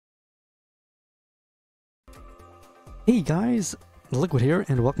Hey guys, Liquid here,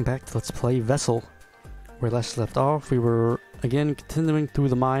 and welcome back to Let's Play Vessel. Where last left off, we were again continuing through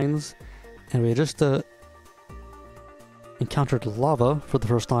the mines, and we had just encountered lava for the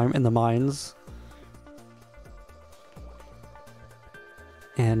first time in the mines.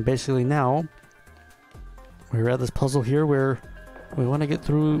 And basically now, we're at this puzzle here where we want to get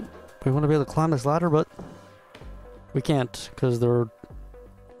through, we want to be able to climb this ladder, but we can't because there are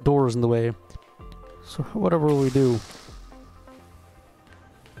doors in the way. So whatever will we do?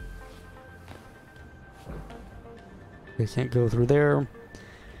 We can't go through there.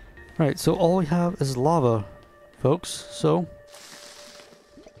 Right, so all we have is lava, folks. So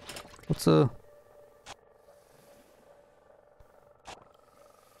let's Ooh.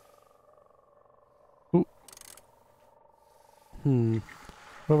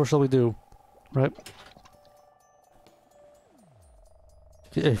 Whatever shall we do? Right.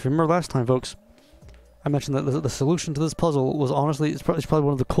 If you remember last time, folks, I mentioned that the solution to this puzzle was honestly, it's probably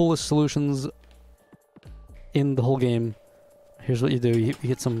one of the coolest solutions in the whole game. Here's what you do: you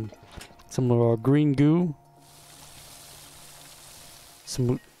get some green goo,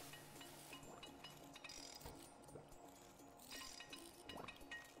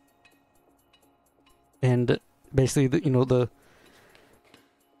 and basically the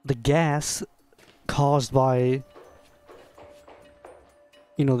gas caused by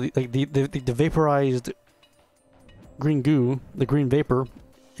the vaporized green goo, the green vapor,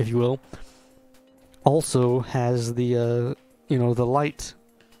 if you will, also has the the light,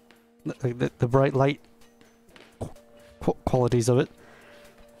 the bright light qualities of it.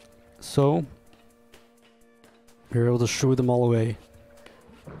 So you're able to shoo them all away.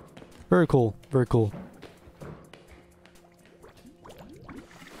 Very cool, very cool.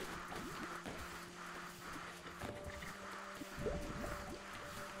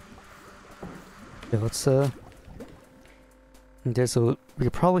 Yeah, let's okay, so we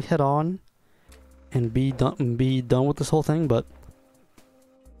could probably head on and be done with this whole thing, but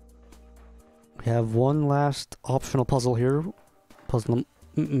we have one last optional puzzle here. Puzzle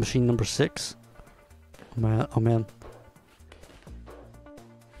machine number 6. Oh man.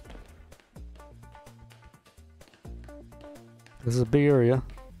 This is a big area.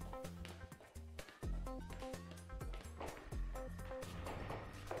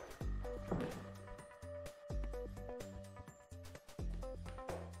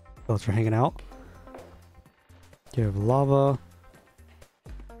 Boats are hanging out. You have lava.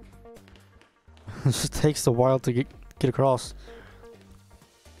 It just takes a while to get across.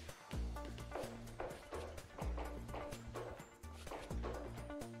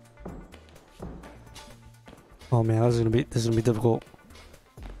 Oh man, this is gonna be difficult.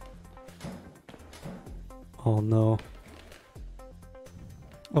 Oh no.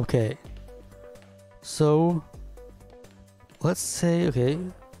 Okay. So let's say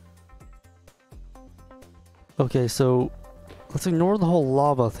Okay, so let's ignore the whole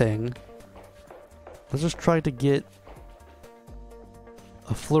lava thing. Let's just try to get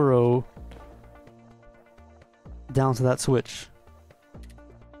a fluoro down to that switch.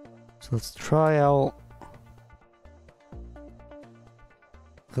 So let's try out.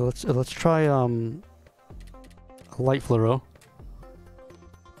 Okay, let's try a light fluoro.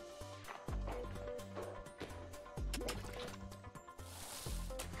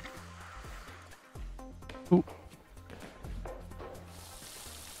 Ooh.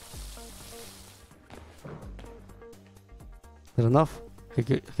 Is that enough? Okay,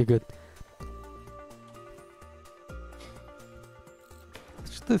 good. Okay, good.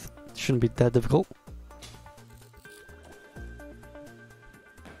 This shouldn't be that difficult.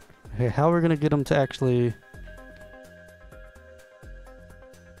 Okay, how are we gonna get them to actually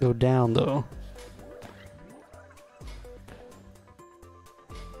go down, though?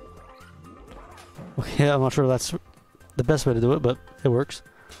 Okay, I'm not sure that's the best way to do it, but it works.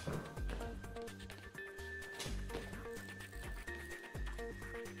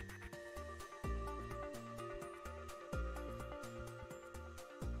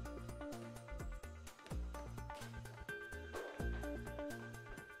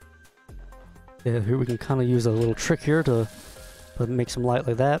 Yeah, here we can kind of use a little trick here to make some light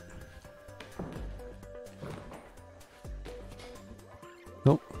like that.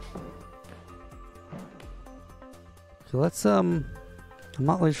 Nope. So let's I'm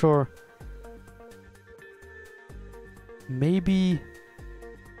not really sure. Maybe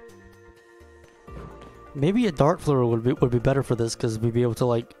a dart fluoro would be better for this, because we'd be able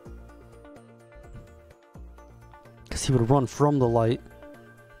to because he would run from the light.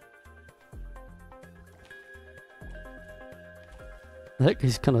 Heck,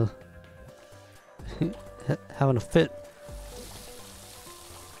 he's kind of having a fit.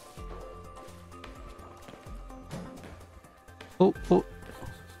 Oh, oh.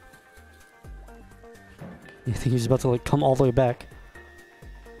 You think he's about to like come all the way back?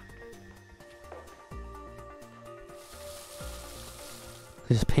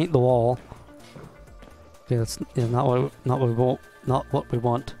 Just paint the wall. Okay, that's not what we want. Not what we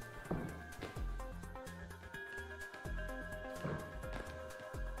want.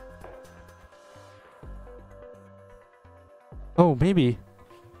 Oh, maybe.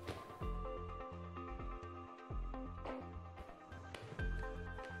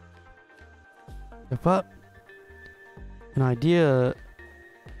 I've got an idea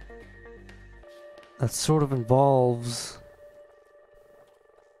that sort of involves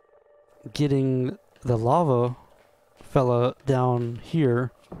getting the lava fella down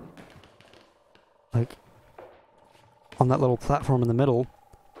here, like on that little platform in the middle.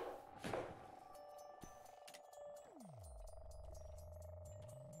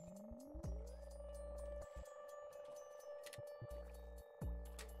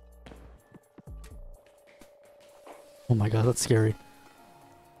 Oh my god, that's scary.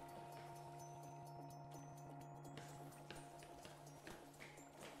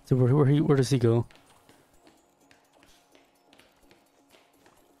 So where does he go?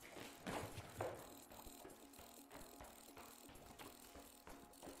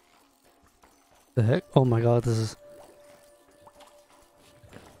 The heck? Oh my god, this is...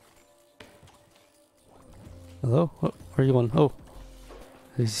 Hello? Where are you going? Oh.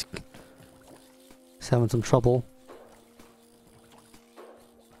 He's having some trouble.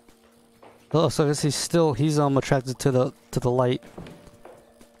 Oh, so I guess he's attracted to the light.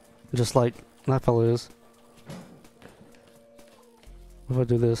 Just like that fellow is. What if I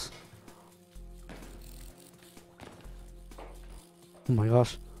do this? Oh my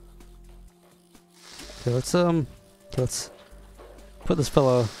gosh. Okay, let's put this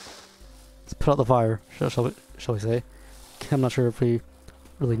fella, let's put out the fire, shall we say. Okay, I'm not sure if we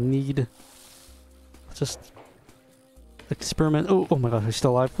really need, let's just experiment. Oh my gosh, he's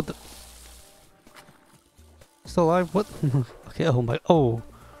still alive. What the? Still alive? What? Okay, oh my, oh.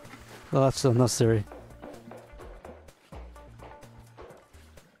 Well, that's unnecessary.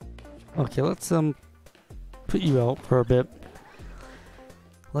 Okay, let's put you out for a bit.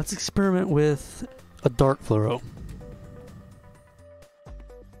 Let's experiment with a dark fluoro.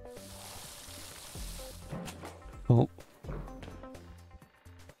 Oh.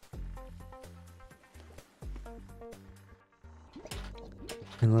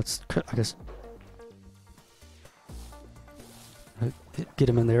 And let's, I guess, get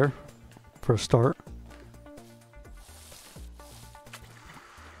him in there for a start.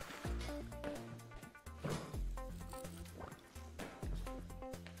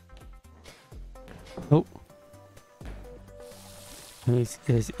 Oh. And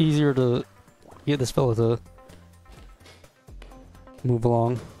it's easier to get this fella to move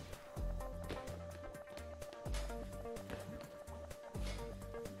along.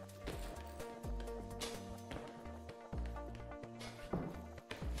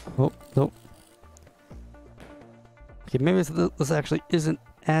 Oh, nope. Okay, maybe this actually isn't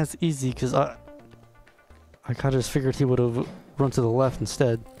as easy because I kind of just figured he would have run to the left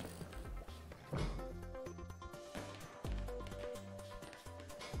instead.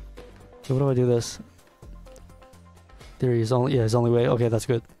 So what do I do this? There he is. His only way. Okay, that's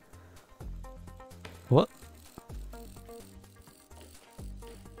good. What?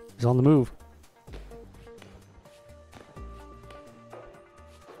 He's on the move.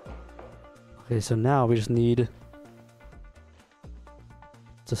 Okay, so now we just need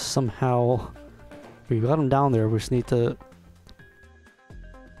to somehow... We got him down there, we just need to...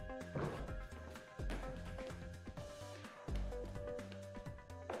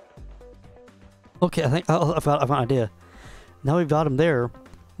 Okay, I think I've got an idea. Now we've got him there,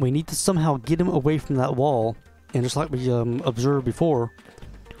 we need to somehow get him away from that wall, and just like we observed before,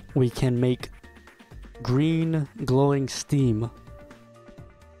 we can make green glowing steam.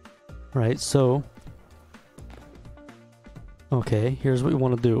 Right, so... Okay, here's what we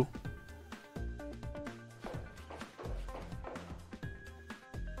want to do.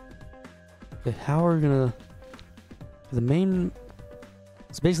 Okay, how are we gonna... The main...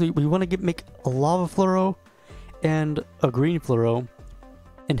 So basically, we want to make a lava fluoro and a green fluoro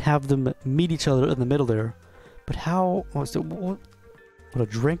and have them meet each other in the middle there. But how... Would a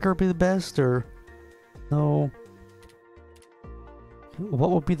drinker be the best, or... No...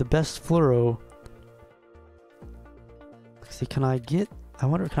 What would be the best fluoro? Let's see, can I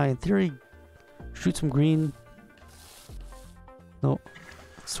in theory shoot some green? No,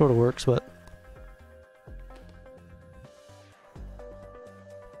 it sort of works, but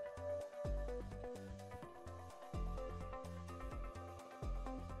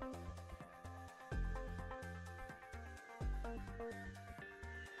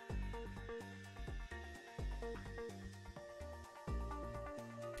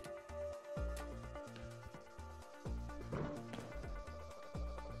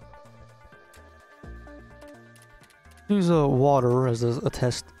Use water as a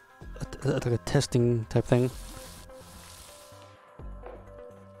test, like a testing type thing.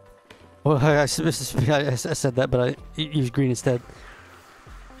 Well, I said that, but I used green instead.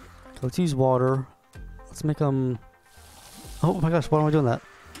 Let's use water. Let's make Oh my gosh, why am I doing that?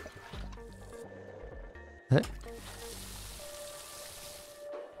 Okay.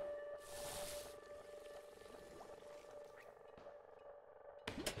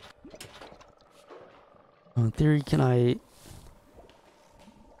 In theory, can I... I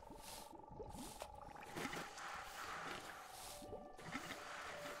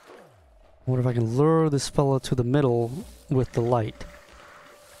wonder if I can lure this fella to the middle with the light.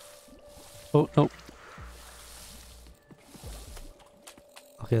 Oh, no.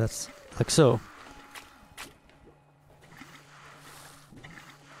 Okay, that's like so.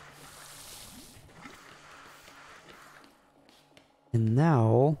 And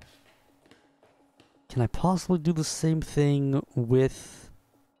now... Can I possibly do the same thing with...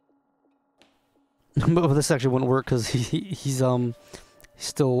 But this actually wouldn't work because he's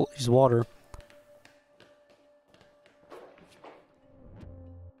water.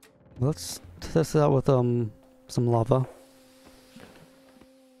 Let's test it out with some lava.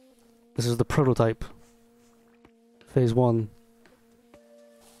 This is the prototype. Phase 1.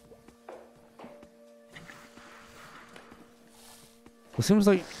 It seems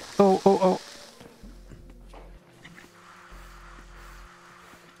like... Oh.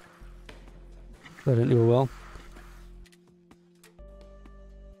 That didn't do well.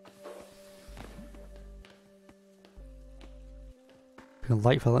 Pick a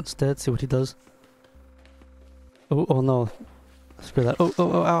light fella instead, see what he does. Oh no. Screw that. Oh,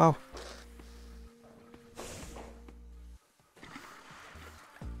 ow.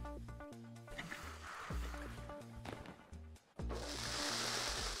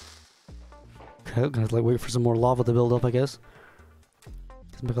 Okay, I'm gonna like wait for some more lava to build up, I guess.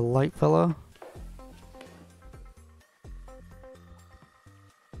 Let's make a light fella.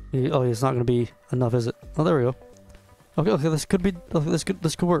 Oh, it's not gonna be enough, is it? Oh, there we go. Okay, this could be.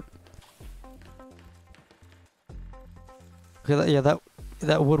 This could work. Okay,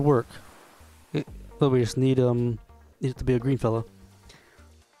 that would work. But we just need it to be a green fella.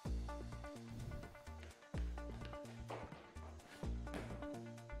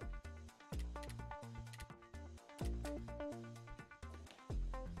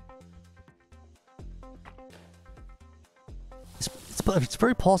 It's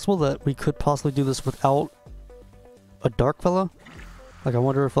very possible that we could possibly do this without a dark fella. Like, I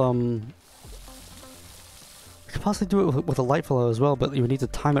wonder if we could possibly do it with a light fella as well, but you would need to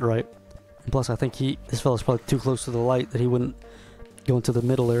time it right. And plus, I think this fella's probably too close to the light that he wouldn't go into the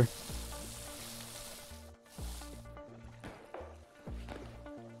middle there.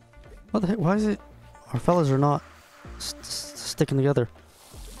 What the heck? Why is it our fellas are not sticking together?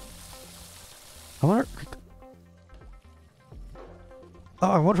 I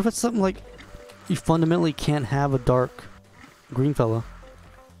wonder if it's something like you fundamentally can't have a dark green fella.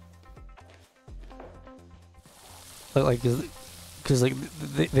 Because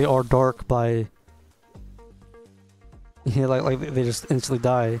they are dark by... Yeah, like they just instantly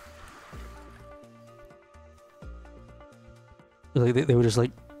die. Like they would just like...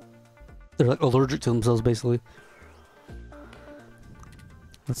 They're like allergic to themselves, basically.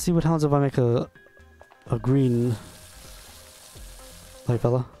 Let's see what happens if I make a green light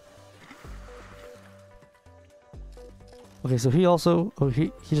fella. Okay, so he also... Oh,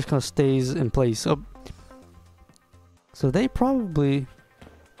 he just kind of stays in place. Oh. So they probably...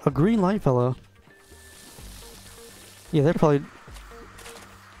 A green light fella... Yeah, they're probably...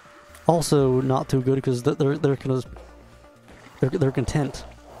 Also not too good because they're content.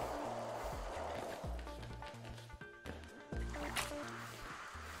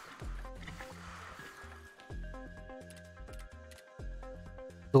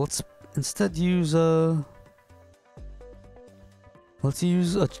 So let's instead use let's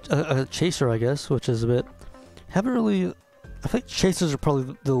use a chaser, I guess, which is a bit... Haven't really... I think chasers are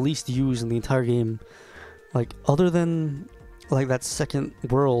probably the least used in the entire game. Like, other than like that second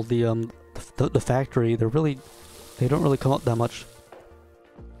world, the factory, they don't really come up that much.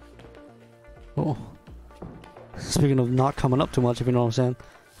 Oh. Speaking of not coming up too much, if you know what I'm saying.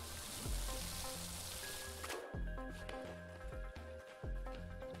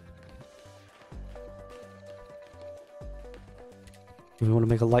 We want to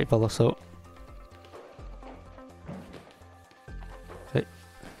make a light fella, so... Okay.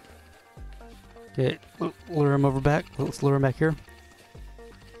 Okay, lure him over back. Let's lure him back here.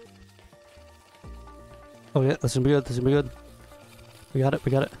 Oh yeah, this is gonna be good. This is gonna be good. We got it.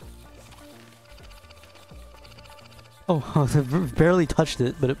 We got it. Oh, barely touched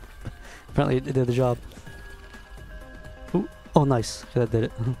it, but apparently it did the job. Ooh, oh, nice. Okay, that did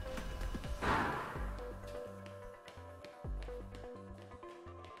it.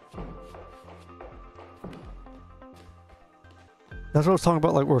 That's what I was talking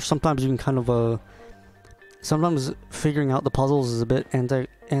about, like, where sometimes you can kind of, sometimes figuring out the puzzles is a bit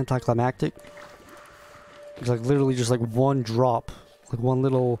anticlimactic. It's like literally just like one drop, like one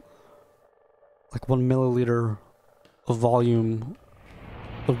little, like 1 milliliter of volume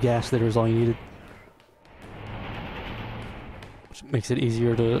of gas there is all you needed. Which makes it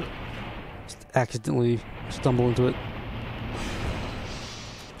easier to just accidentally stumble into it.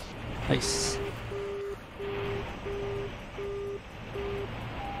 Nice.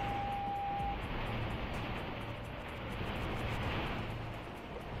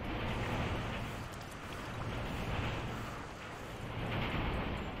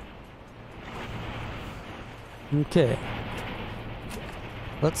 Okay.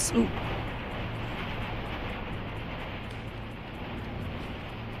 Let's... Ooh.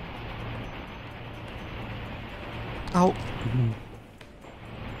 Ow!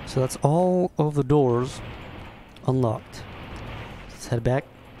 So that's all of the doors unlocked. Let's head back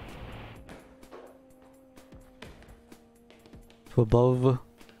to above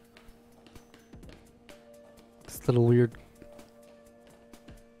this little weird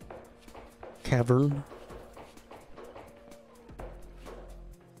cavern.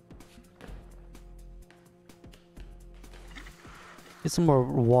 Get some more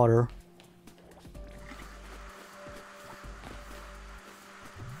water.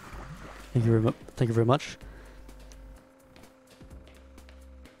 Thank you very much.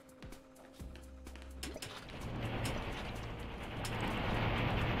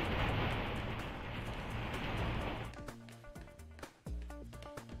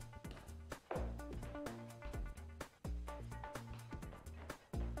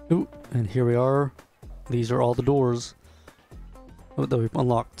 Ooh, and here we are. These are all the doors that we've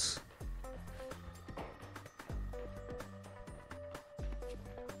unlocked.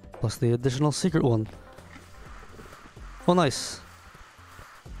 Plus the additional secret one. Oh, nice.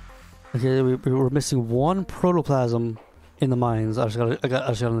 Okay, we were missing one protoplasm in the mines. I just got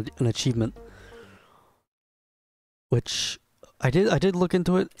an achievement, which I did look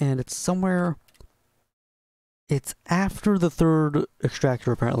into it, and it's somewhere. It's after the third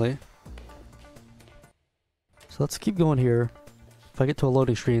extractor, apparently. So let's keep going here. If I get to a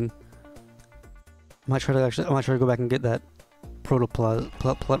loading screen, I might try to go back and get that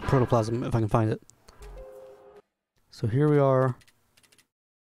protoplasm if I can find it. So here we are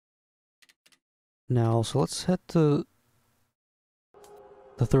now. So let's head to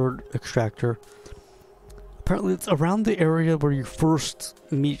the third extractor. Apparently it's around the area where you first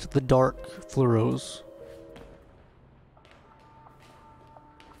meet the dark fluoros.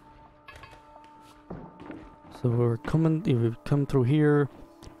 So we've come through here.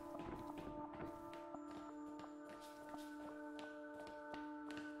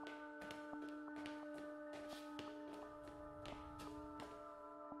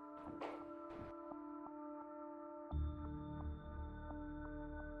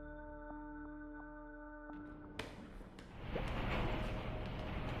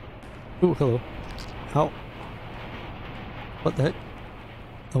 Ooh, hello. Ow. What the heck?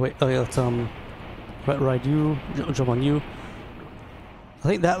 Oh wait, oh yeah, let's ride you, jump on you. I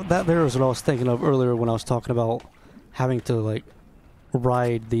think that there is what I was thinking of earlier when I was talking about having to like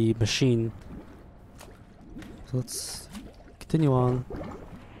ride the machine. So let's continue on.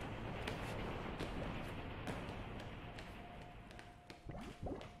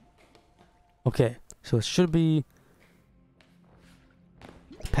 Okay, so it should be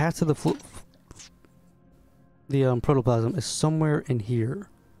the path to the protoplasm is somewhere in here.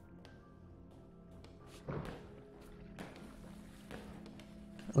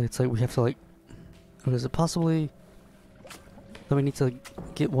 It's like we have to like, or is it possibly that we need to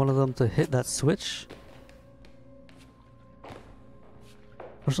get one of them to hit that switch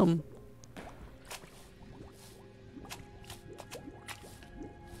or something?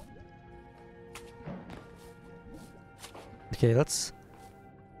 Okay, let's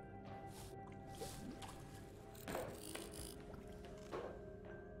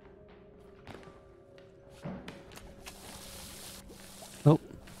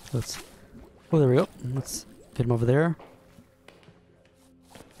oh, there we go. Let's get him over there.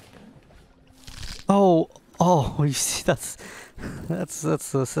 Oh, you see, that's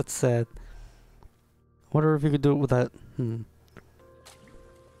sad. wonder if you could do it with that. We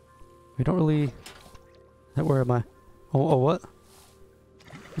don't really... Where am I? Oh, what?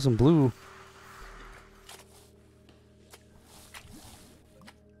 There's some blue.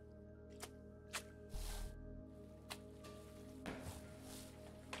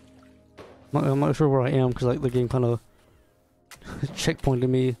 I'm not sure where I am because like the game kind of checkpointed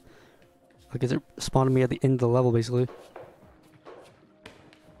me. I guess it spawned me at the end of the level basically.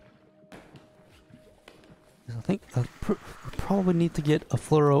 I think I probably need to get a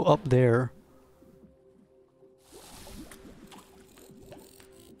fluoro up there.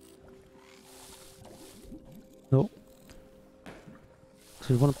 Nope.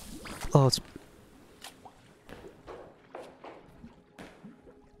 So you want to... Oh, it's...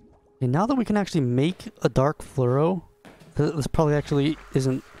 And now that we can actually make a dark fluoro, this probably actually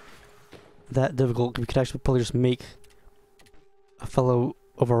isn't that difficult. We could actually probably just make a fellow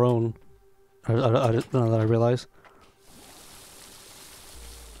of our own. I don't know that I realize.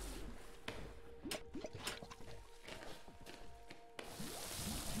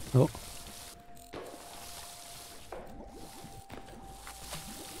 Oh.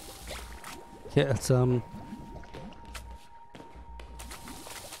 Yeah, it's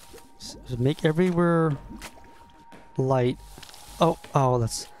just make everywhere light. Oh,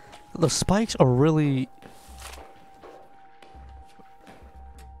 that's... The spikes are really...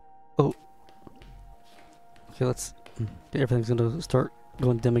 Oh. Okay, let's... Everything's gonna start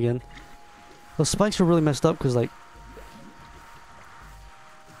going dim again. Those spikes are really messed up because, like...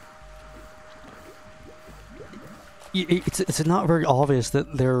 It's not very obvious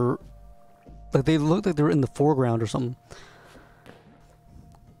that they're... Like, they look like they're in the foreground or something.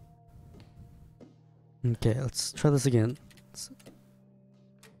 Okay, let's try this again.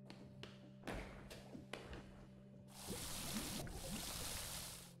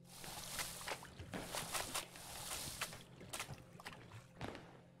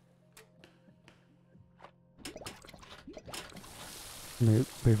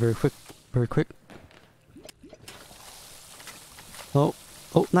 Very quick, very quick. Oh,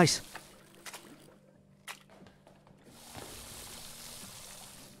 nice.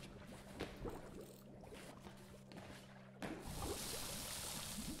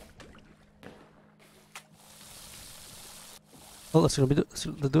 Oh, let's do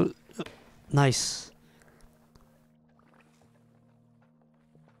it. Nice.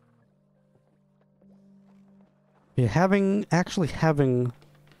 Yeah, actually having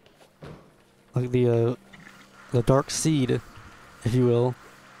like the dark seed, if you will,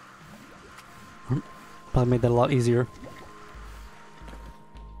 probably made that a lot easier.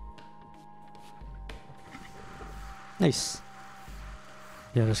 Nice.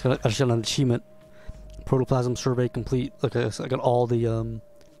 Yeah, I just got an achievement. Protoplasm survey complete. Look, I got all the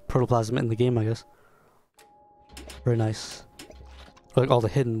protoplasm in the game, I guess. Very nice. Like all the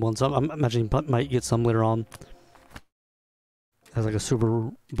hidden ones. I'm imagining might get some later on. As like a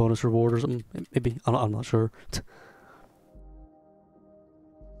super bonus reward or something. Maybe. I'm not sure.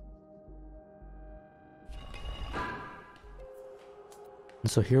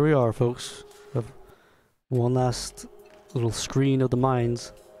 And so here we are, folks. We have one last little screen of the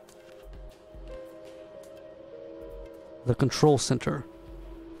mines. The control center.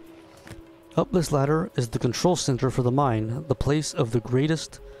 Up this ladder is the control center for the mine, the place of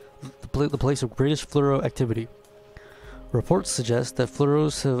greatest fluoro activity. Reports suggest that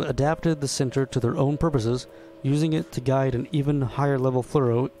fluoros have adapted the center to their own purposes, using it to guide an even higher level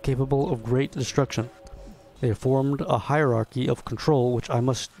fluoro capable of great destruction. They have formed a hierarchy of control which I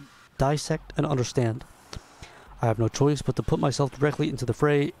must dissect and understand. I have no choice but to put myself directly into the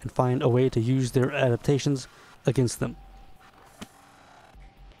fray and find a way to use their adaptations against them.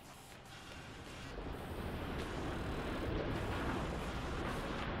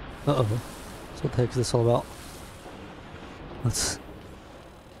 Uh-oh. So what the heck is this all about?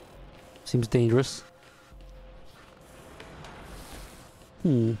 Seems dangerous.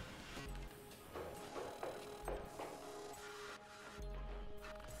 Well,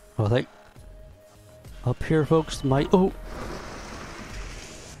 I think up here, folks, we're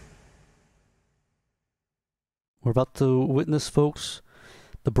about to witness, folks,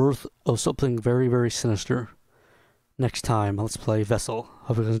 the birth of something very, very sinister. Next time, let's play Vessel.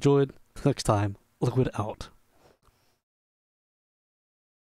 Hope you guys enjoyed. Next time, Liquid out.